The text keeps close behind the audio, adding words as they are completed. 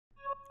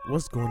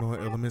What's going on,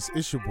 Elements?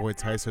 It's your boy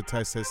Tice or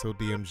Tice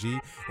SODMG,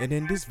 and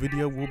in this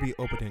video we'll be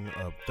opening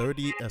up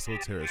 30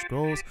 Esoteric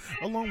scrolls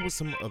along with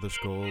some other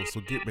scrolls,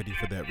 so get ready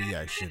for that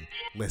reaction.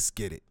 Let's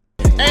get it.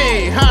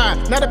 Hey, hi,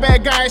 not a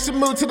bad guy, I should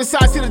move to the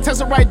side, see the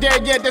Tesla right there,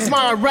 yeah, that's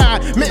my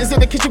ride. Mittens in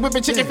the kitchen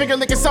whipping chicken finger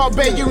licking Salt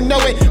Bay, you know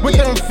it, with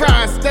them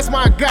fries, that's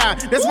my guy,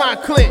 that's my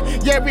clique,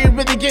 yeah, we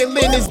really get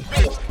lit in this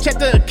bitch. Check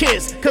the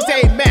kids, cause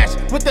they match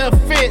with the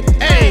fit,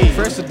 hey.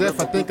 Fresh to death,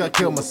 I think I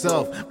killed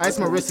myself, ice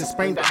my wrist and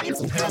sprained, I need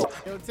some help.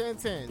 Yo,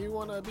 1010, you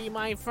wanna be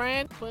my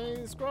friend?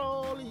 Playing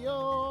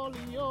Scrollio,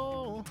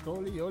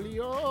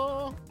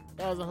 Scrollio.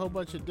 That was a whole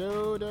bunch of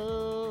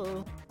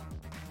doo-doo.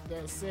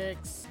 That's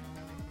 6.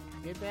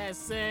 Get that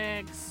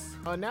 6.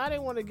 Oh, now they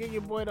want to give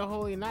your boy the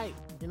holy night.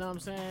 You know what I'm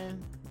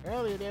saying?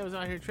 Earlier they was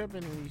out here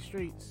tripping in these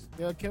streets.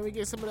 Yo, can we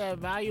get some of that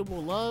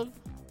valuable love?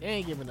 They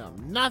ain't giving up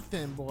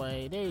nothing,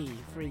 boy. They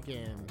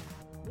freaking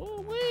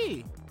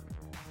woo-wee.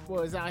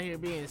 Boys out here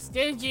being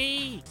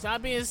stingy.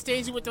 Stop being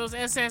stingy with those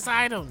SS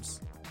items.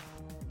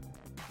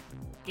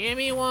 Give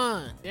me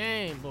one.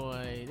 Dang,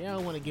 boy. They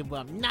don't want to give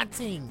up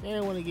nothing. They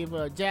don't want to give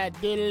up Jack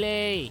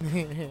Diddley.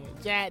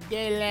 Jack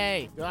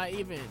Diddley. Do I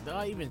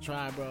even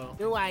try, bro?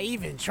 Do I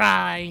even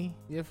try?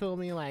 You feel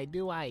me? Like,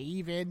 do I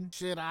even?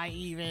 Should I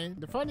even?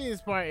 The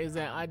funniest part is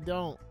that I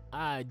do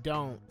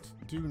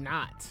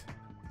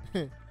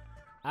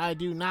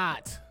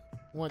not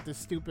want the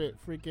stupid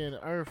freaking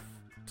earth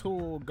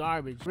tool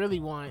garbage. Really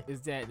want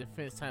is that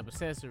defense type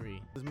accessory.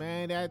 Cause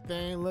man, that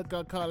thing look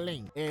a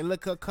clean. It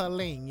look a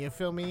clean. You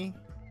feel me?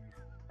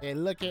 It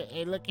looking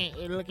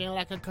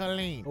like a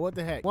clean. What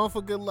the heck? One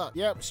for good luck.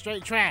 Yep,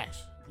 straight trash.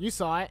 You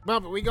saw it.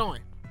 Bump it. We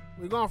going.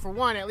 We going for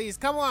one at least.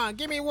 Come on,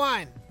 give me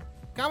one.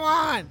 Come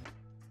on.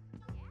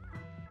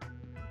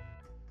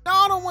 No,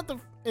 I don't want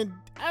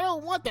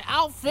the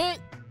outfit.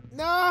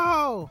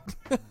 No.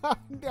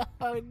 No,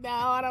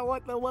 I don't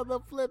want the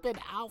flipping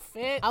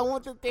outfit. I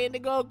want the thing to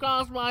go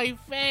across my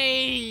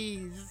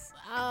face.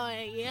 Oh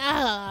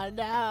yeah,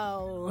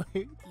 no.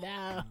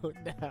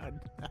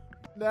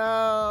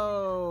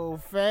 No,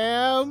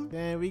 fam.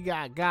 Then we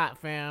got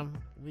fam.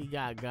 We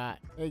got.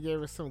 They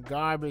gave us some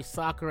garbage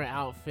soccer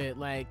outfit.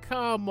 Like,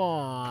 come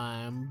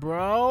on, bro.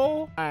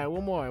 All right,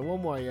 one more,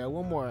 yeah,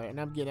 one more, and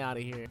I'm getting out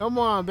of here. Come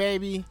on,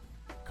 baby.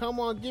 Come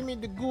on, give me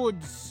the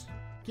goods.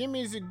 Give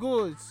me the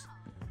goods.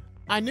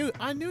 I knew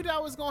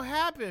that was gonna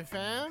happen,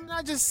 fam.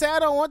 I just said I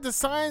don't want the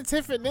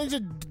scientific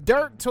ninja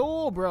dirt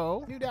tool,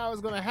 bro. Knew that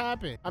was gonna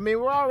happen. I mean,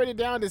 we're already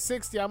down to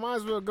 60. I might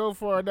as well go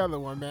for another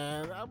one,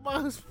 man. I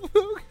might as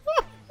well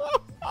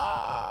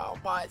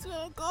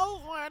go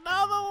for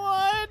another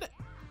one.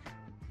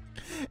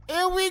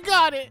 And we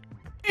got it.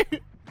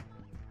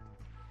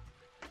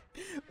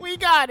 We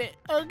got it,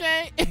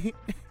 okay?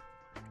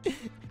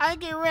 I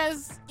can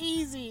rest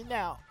easy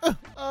now.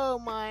 Oh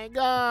my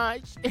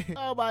gosh.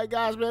 Oh my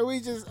gosh, man.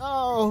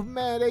 Oh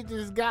man, they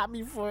just got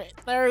me for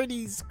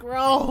 30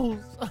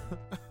 scrolls.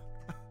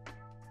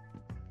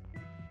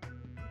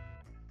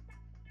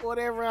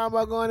 Whatever am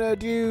I gonna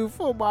do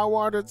for my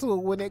water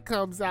tool when it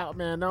comes out,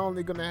 man? I'm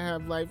only gonna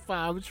have like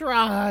 5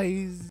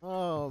 tries.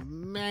 Oh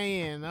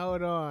man,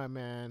 hold on,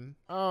 man.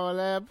 Oh,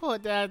 let's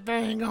put that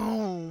thing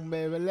on,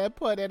 baby. Let's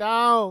put it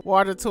on.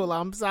 Water tool,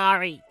 I'm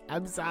sorry.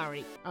 I'm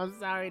sorry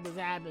this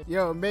happened.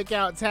 Yo, make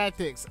out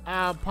tactics.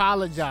 I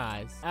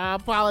apologize. I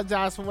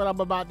apologize for what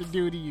I'm about to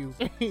do to you.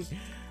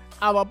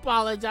 I'm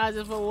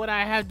apologizing for what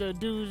I have to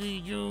do to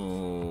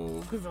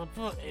you, because I'm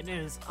putting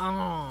this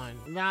on.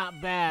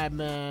 Not bad,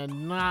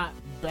 man. Not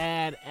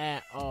bad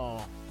at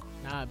all.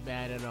 Not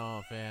bad at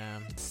all,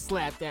 fam.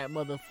 Slap that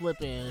mother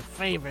flipping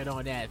favorite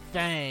on that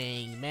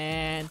thing,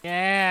 man.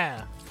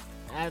 Yeah.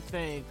 That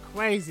thing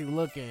crazy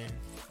looking.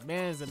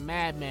 Man's a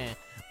madman.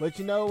 But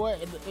you know what?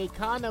 It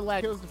kind of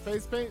like kills the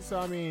face paint, so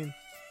I mean,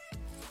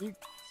 you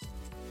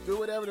do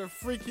whatever the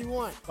freak you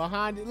want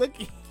behind it. Look.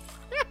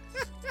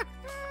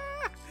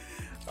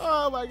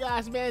 Oh my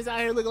gosh, man's out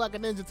here looking like a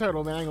Ninja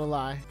Turtle, man. I ain't gonna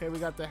lie. Okay, we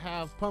got the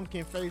half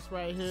pumpkin face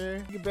right here.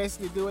 You can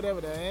basically do whatever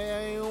the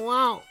hell you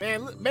want.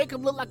 Man, make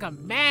him look like a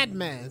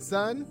madman,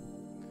 son.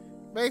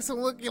 Makes him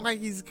look like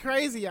he's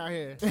crazy out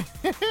here.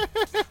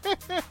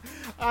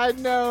 I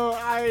know.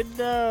 I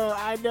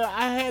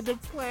had the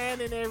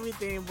plan and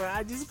everything, but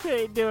I just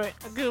couldn't do it.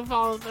 I couldn't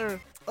follow through.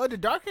 Oh, the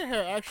darker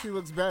hair actually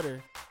looks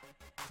better,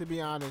 to be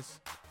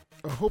honest.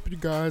 I hope you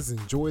guys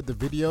enjoyed the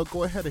video.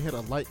 Go ahead and hit a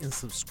like and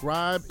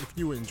subscribe if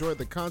you enjoyed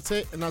the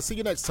content, and I'll see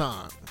you next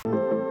time.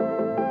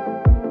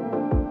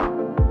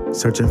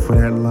 Searching for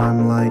that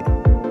limelight,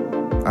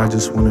 I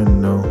just want to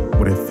know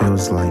what it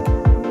feels like.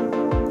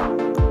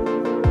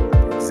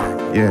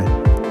 Yeah.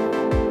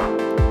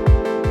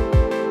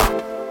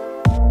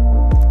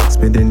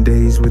 Spending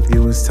days with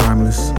you is timeless.